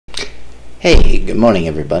Hey, good morning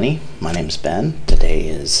everybody. My name's Ben. Today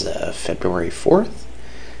is February 4th,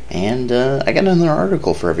 and I got another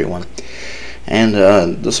article for everyone. And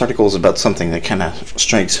this article is about something that kind of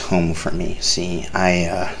strikes home for me. See,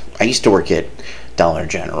 I used to work at Dollar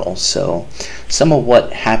General, so some of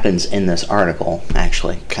what happens in this article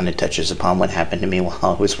actually kind of touches upon what happened to me while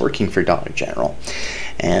I was working for Dollar General.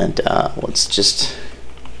 And let's just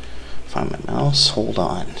find my mouse. Hold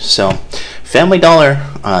on. So, Family Dollar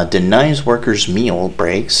denies workers meal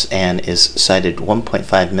breaks and is cited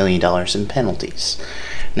 $1.5 million in penalties.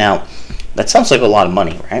 Now, that sounds like a lot of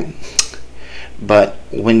money, right? But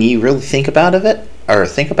when you really think about it,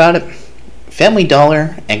 Family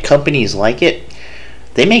Dollar and companies like it,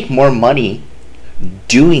 they make more money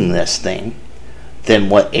doing this thing than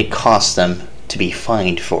what it costs them to be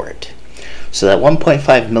fined for it. So that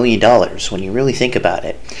 $1.5 million, when you really think about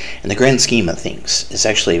it, in the grand scheme of things, is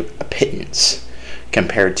actually a pittance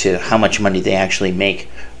compared to how much money they actually make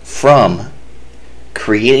from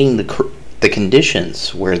creating the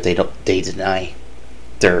conditions where they deny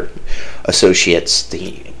their associates,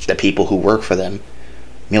 the people who work for them,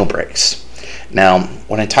 meal breaks. Now,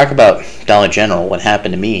 when I talk about Dollar General, what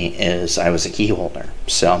happened to me is I was a key holder,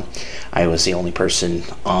 so I was the only person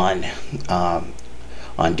on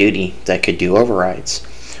duty that could do overrides.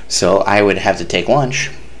 So I would have to take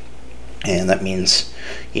lunch, and that means,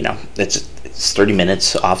 it's 30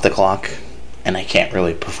 minutes off the clock, and I can't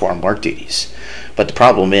really perform work duties. But the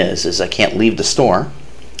problem is I can't leave the store,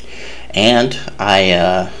 and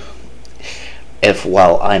if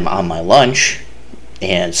while I'm on my lunch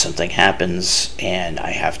and something happens and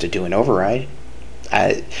I have to do an override,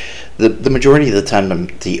 the majority of the time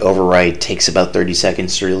the override takes about 30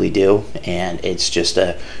 seconds to really do, and it's just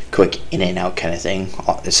a quick in and out kind of thing.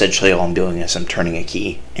 Essentially all I'm doing is I'm turning a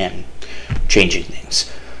key and changing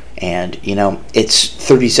things, and it's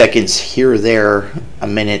 30 seconds here or there, a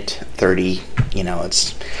minute 30.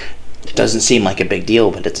 It doesn't seem like a big deal,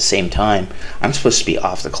 but at the same time, I'm supposed to be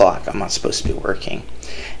off the clock. I'm not supposed to be working.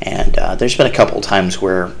 And there's been a couple of times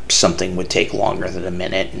where something would take longer than a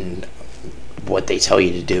minute, and what they tell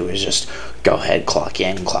you to do is just go ahead, clock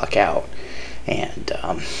in, clock out. And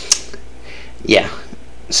yeah,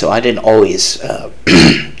 so I didn't always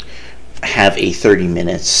have a 30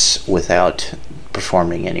 minutes without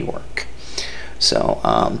performing any work.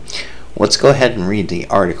 So let's go ahead and read the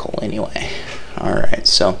article anyway. Alright,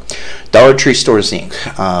 so Dollar Tree Stores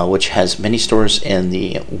Inc., which has many stores in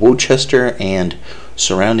the Worcester and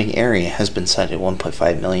surrounding area, has been cited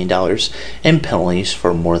 $1.5 million in penalties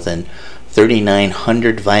for more than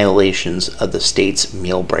 3,900 violations of the state's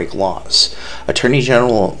meal break laws. Attorney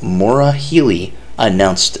General Maura Healey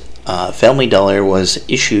announced Family Dollar was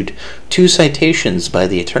issued 2 citations by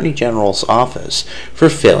the Attorney General's office for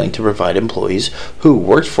failing to provide employees who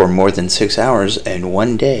worked for more than 6 hours in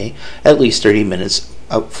one day at least 30 minutes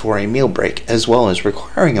up for a meal break, as well as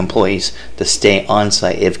requiring employees to stay on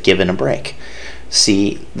site if given a break.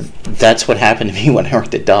 See, that's what happened to me when I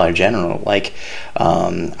worked at Dollar General.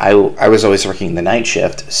 I was always working the night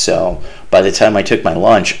shift, so by the time I took my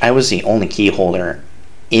lunch, I was the only key holder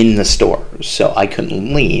in the store, so I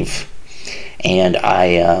couldn't leave. And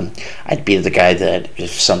I'd be the guy that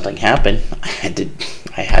if something happened,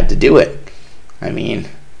 I had to do it. I mean,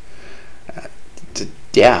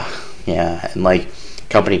 yeah, and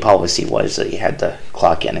company policy was that you had to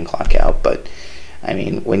clock in and clock out, but I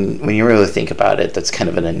mean, when you really think about it, that's kind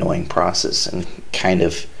of an annoying process and kind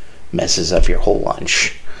of messes up your whole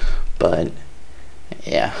lunch. But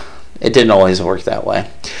yeah, it didn't always work that way.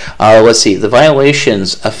 Let's see. The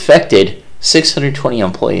violations affected 620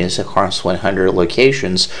 employees across 100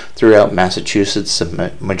 locations throughout Massachusetts,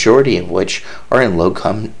 the majority of which are in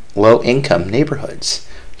low-income neighborhoods.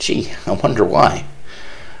 Gee, I wonder why.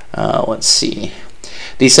 Let's see.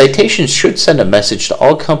 These citations should send a message to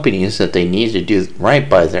all companies that they need to do right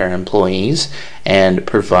by their employees and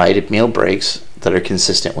provide meal breaks that are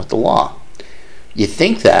consistent with the law. You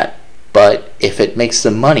think that, but if it makes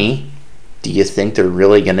them money, do you think they're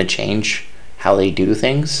really going to change how they do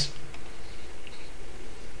things?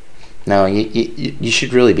 No, you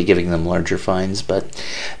should really be giving them larger fines, but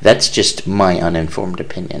that's just my uninformed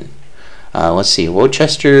opinion. Let's see.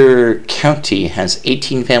 Worcester County has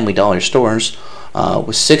 18 Family Dollar stores,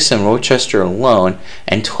 with 6 in Worcester alone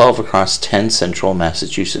and 12 across 10 central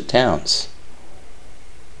Massachusetts towns.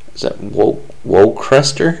 Is that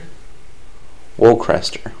Worcester?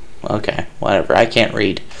 Worcester. Okay, whatever. I can't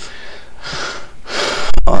read.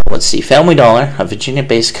 Let's see. Family Dollar, a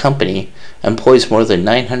Virginia-based company, employs more than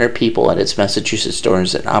 900 people at its Massachusetts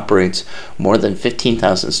stores and operates more than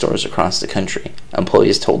 15,000 stores across the country.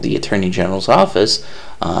 Employees told the Attorney General's office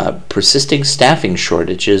persisting staffing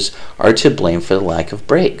shortages are to blame for the lack of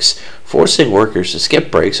breaks, forcing workers to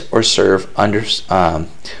skip breaks or serve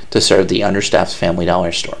the understaffed Family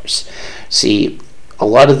Dollar stores. See, a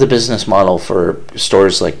lot of the business model for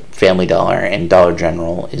stores like Family Dollar and Dollar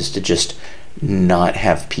General is to just not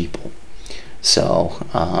have people. So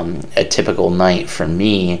a typical night for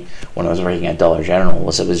me when I was working at Dollar General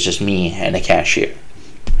was it was just me and a cashier.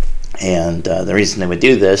 And the reason they would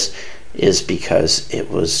do this is because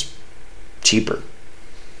it was cheaper.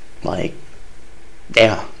 Like,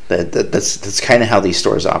 yeah, that's kind of how these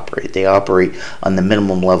stores operate. They operate on the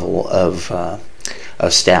minimum level of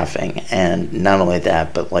staffing, and not only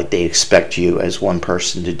that, but like they expect you as one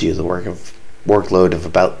person to do the workload of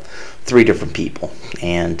about 3 different people.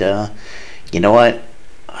 And you know what?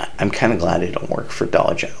 I'm kind of glad I don't work for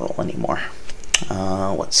Dollar General anymore.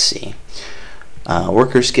 Let's see.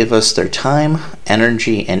 Workers give us their time,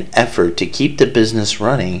 energy, and effort to keep the business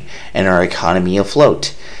running and our economy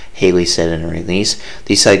afloat, Haley said in a release.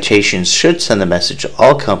 These citations should send a message to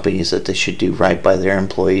all companies that they should do right by their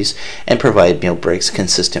employees and provide meal breaks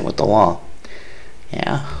consistent with the law.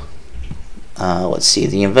 Yeah. Let's see.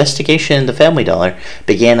 The investigation into Family Dollar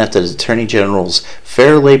began after the Attorney General's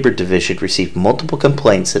Fair Labor Division received multiple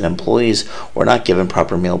complaints that employees were not given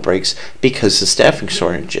proper meal breaks because of staffing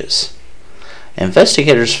shortages.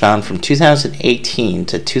 Investigators found from 2018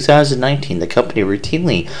 to 2019 the company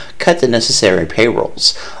routinely cut the necessary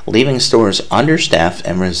payrolls, leaving stores understaffed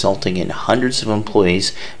and resulting in hundreds of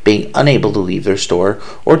employees being unable to leave their store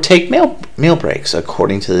or take meal breaks,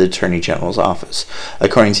 according to the Attorney General's office.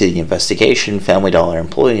 According to the investigation, Family Dollar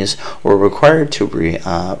employees were required to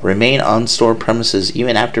remain on store premises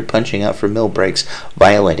even after punching out for meal breaks,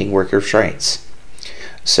 violating workers' rights.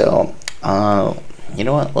 So, you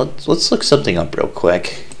know what? Let's look something up real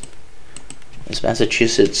quick. Is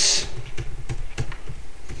Massachusetts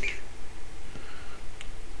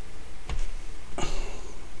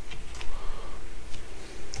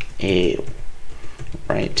a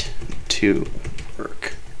right to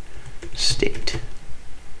work state?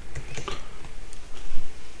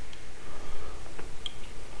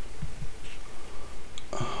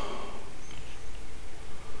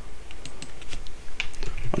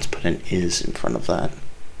 Let's put an is in front of that.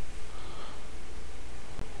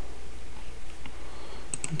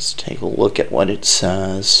 Let's take a look at what it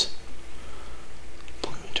says.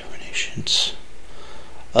 Employment terminations.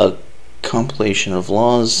 A compilation of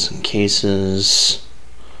laws and cases.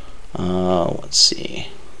 Let's see.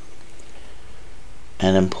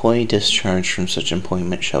 An employee discharged from such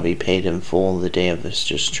employment shall be paid in full the day of this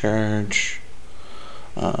discharge.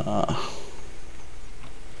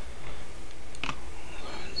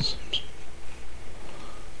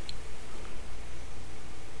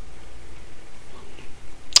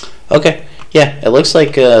 Okay, yeah, it looks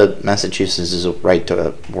like Massachusetts is a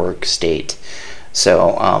right-to-work state.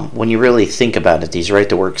 So when you really think about it, these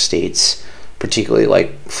right-to-work states, particularly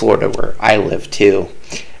like Florida, where I live too,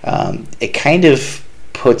 it kind of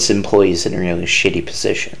puts employees in a really shitty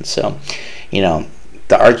position. So, you know,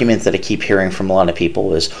 the argument that I keep hearing from a lot of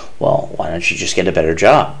people is, well, why don't you just get a better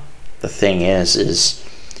job? The thing is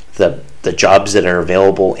the jobs that are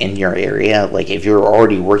available in your area, like if you're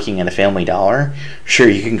already working at a Family Dollar, sure,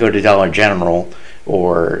 you can go to Dollar General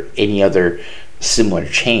or any other similar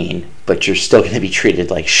chain, but you're still going to be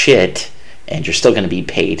treated like shit, and you're still going to be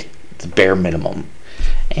paid the bare minimum.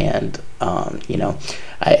 And you know,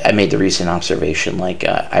 I made the recent observation, like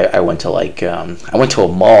I went to a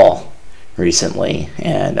mall recently,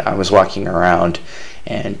 and I was walking around,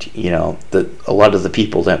 and you know, a lot of the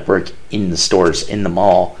people that work in the stores in the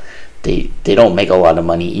mall, they don't make a lot of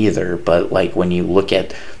money either. But like when you look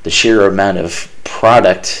at the sheer amount of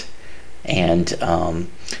product and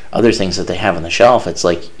other things that they have on the shelf, it's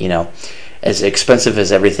like, you know, as expensive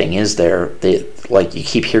as everything is there, they, like, you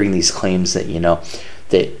keep hearing these claims that, you know,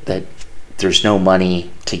 that there's no money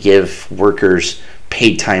to give workers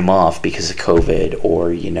paid time off because of COVID,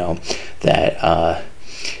 or, you know, that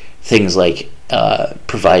things like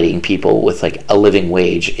providing people with like a living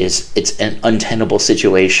wage it's an untenable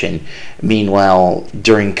situation. Meanwhile,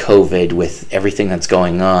 during COVID, with everything that's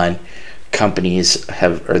going on,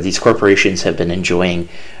 these corporations have been enjoying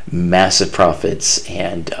massive profits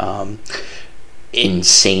and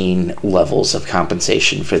insane levels of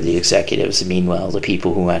compensation for the executives. Meanwhile, the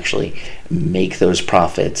people who actually make those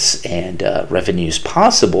profits and revenues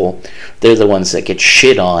possible, they're the ones that get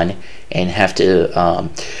shit on and have to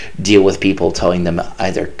deal with people telling them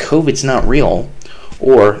either COVID's not real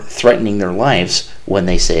or threatening their lives when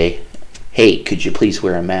they say, hey, could you please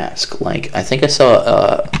wear a mask? Like, I think I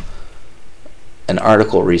saw an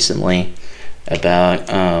article recently about,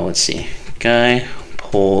 let's see, guy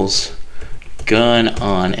pulls gun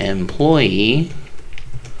on employee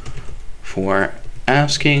for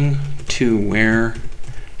asking to wear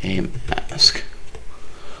a mask.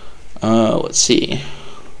 Let's see.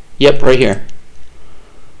 Yep, right here.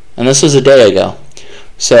 And this was a day ago.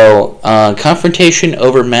 So, confrontation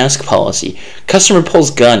over mask policy. Customer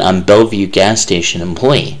pulls gun on Bellevue gas station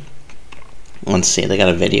employee. Let's see, they got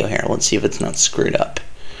a video here. Let's see if it's not screwed up.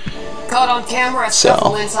 Caught on camera, a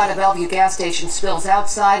scuffle inside a Bellevue gas station spills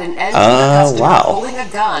outside and ends with a customer pulling a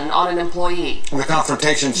gun on an employee. The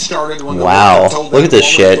confrontation started when the woman told look at this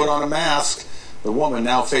shit. To put on a mask. The woman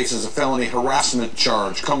now faces a felony harassment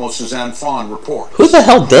charge. Como Suzanne Fawn reports. Who the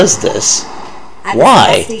hell does this? At Why?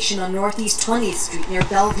 the gas station on Northeast 20th Street near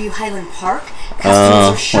Bellevue Highland Park,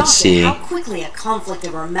 customers are shocked at how quickly a conflict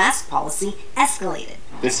over a mask policy escalated.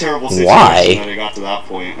 This terrible situation that it got to that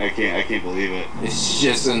point. I can't believe it. It's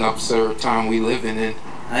just an absurd time we live in.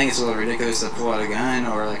 I think it's a little ridiculous to pull out a gun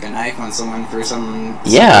or like a knife on someone for some.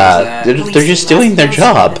 Yeah, they're just doing their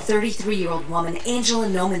job. A 33-year-old woman, Angela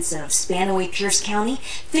Nomenson of Spanaway Pierce County,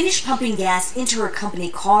 finished pumping gas into her company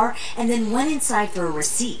car and then went inside for a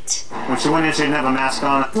receipt. When she went in, she didn't have a mask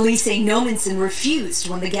on. Police say Nomenson refused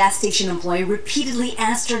when the gas station employee repeatedly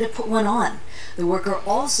asked her to put one on. The worker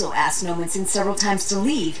also asked Nomenson several times to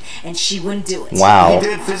leave, and she wouldn't do it. Wow. He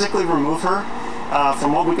did physically remove her.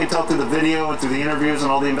 From what we can tell through the video and through the interviews and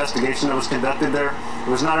all the investigation that was conducted there, it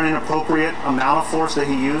was not an inappropriate amount of force that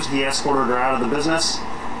he used. He escorted her out of the business,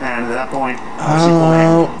 and at that point,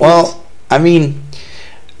 well, I mean,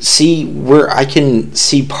 see, I can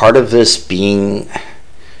see part of this being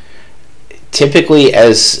typically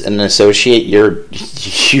as an associate,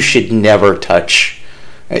 you should never touch.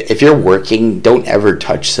 If you're working, don't ever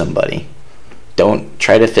touch somebody. Don't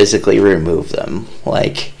try to physically remove them.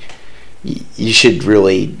 Like, you should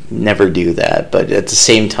really never do that. But at the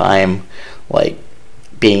same time, like,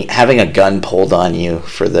 having a gun pulled on you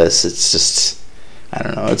for this, it's just, I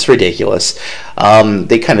don't know, it's ridiculous.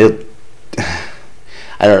 They kind of,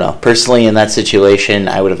 I don't know. Personally, in that situation,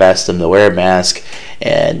 I would have asked them to wear a mask,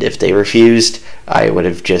 and if they refused, I would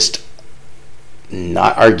have just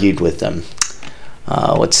not argued with them.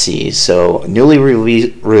 Let's see. So, newly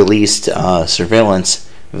released surveillance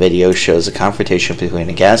video shows a confrontation between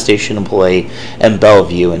a gas station employee in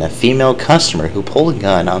Bellevue and a female customer who pulled a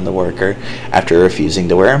gun on the worker after refusing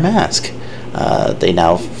to wear a mask. They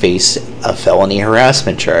now face a felony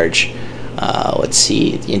harassment charge. Let's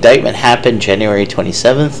see. The indictment happened January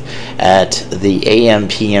 27th at the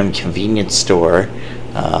AM/PM convenience store,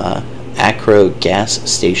 Acro gas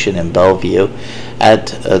station in Bellevue, at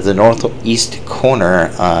the northeast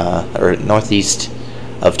corner, or northeast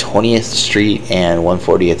of 20th Street and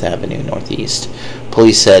 140th Avenue Northeast.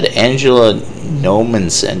 Police said Angela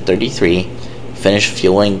Nomenson, 33, finished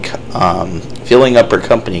fueling up her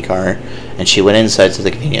company car, and she went inside to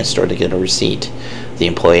the convenience store to get a receipt. The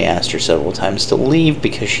employee asked her several times to leave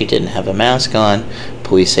because she didn't have a mask on.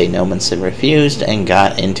 Police say Nomenson refused and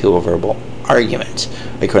got into a verbal argument.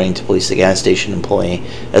 According to police, the gas station employee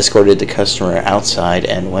escorted the customer outside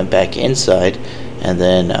and went back inside, and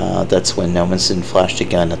then that's when Nomenson flashed a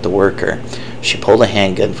gun at the worker. She pulled a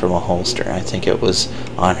handgun from a holster, I think it was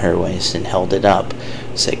on her waist, and held it up,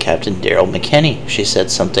 said Captain Daryl McKinney. She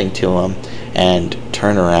said something to him and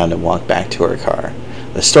turned around and walked back to her car.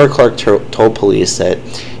 The store clerk told police that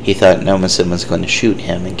he thought Nomenson was going to shoot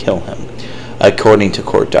him and kill him. According to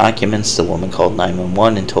court documents, the woman called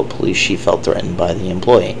 911 and told police she felt threatened by the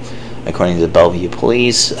employee. According to the Bellevue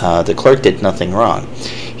police, the clerk did nothing wrong.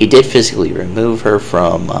 He did physically remove her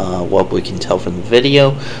from what we can tell from the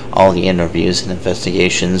video, all the interviews and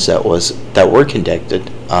investigations that were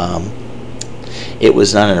conducted. It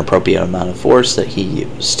was not an appropriate amount of force that he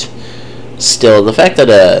used. Still, the fact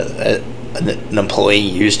that an employee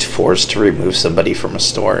used force to remove somebody from a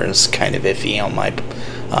store is kind of iffy on my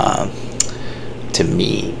to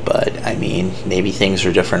me, but I mean, maybe things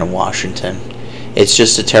are different in Washington. It's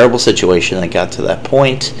just a terrible situation that got to that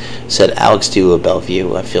point, said Alex Dew of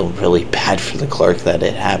Bellevue. I feel really bad for the clerk that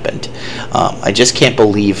it happened. I just can't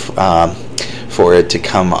believe for it to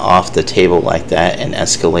come off the table like that and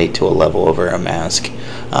escalate to a level over a mask.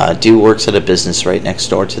 Dew works at a business right next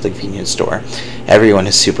door to the convenience store. Everyone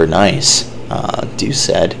is super nice, Dew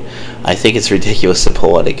said. I think it's ridiculous to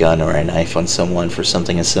pull out a gun or a knife on someone for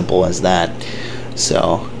something as simple as that.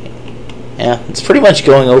 So, yeah, it's pretty much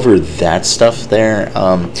going over that stuff there.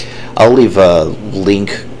 I'll leave a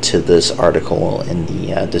link to this article in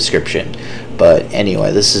the description. But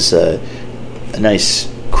anyway, this is a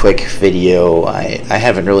nice quick video. I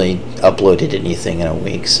haven't really uploaded anything in a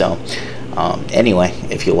week, so anyway,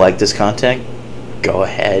 if you like this content, go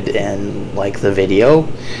ahead and like the video.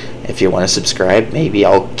 If you want to subscribe, maybe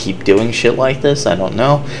I'll keep doing shit like this. I don't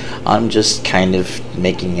know. I'm just kind of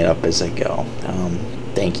making it up as I go.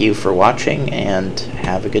 Thank you for watching, and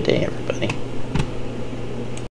have a good day, everybody.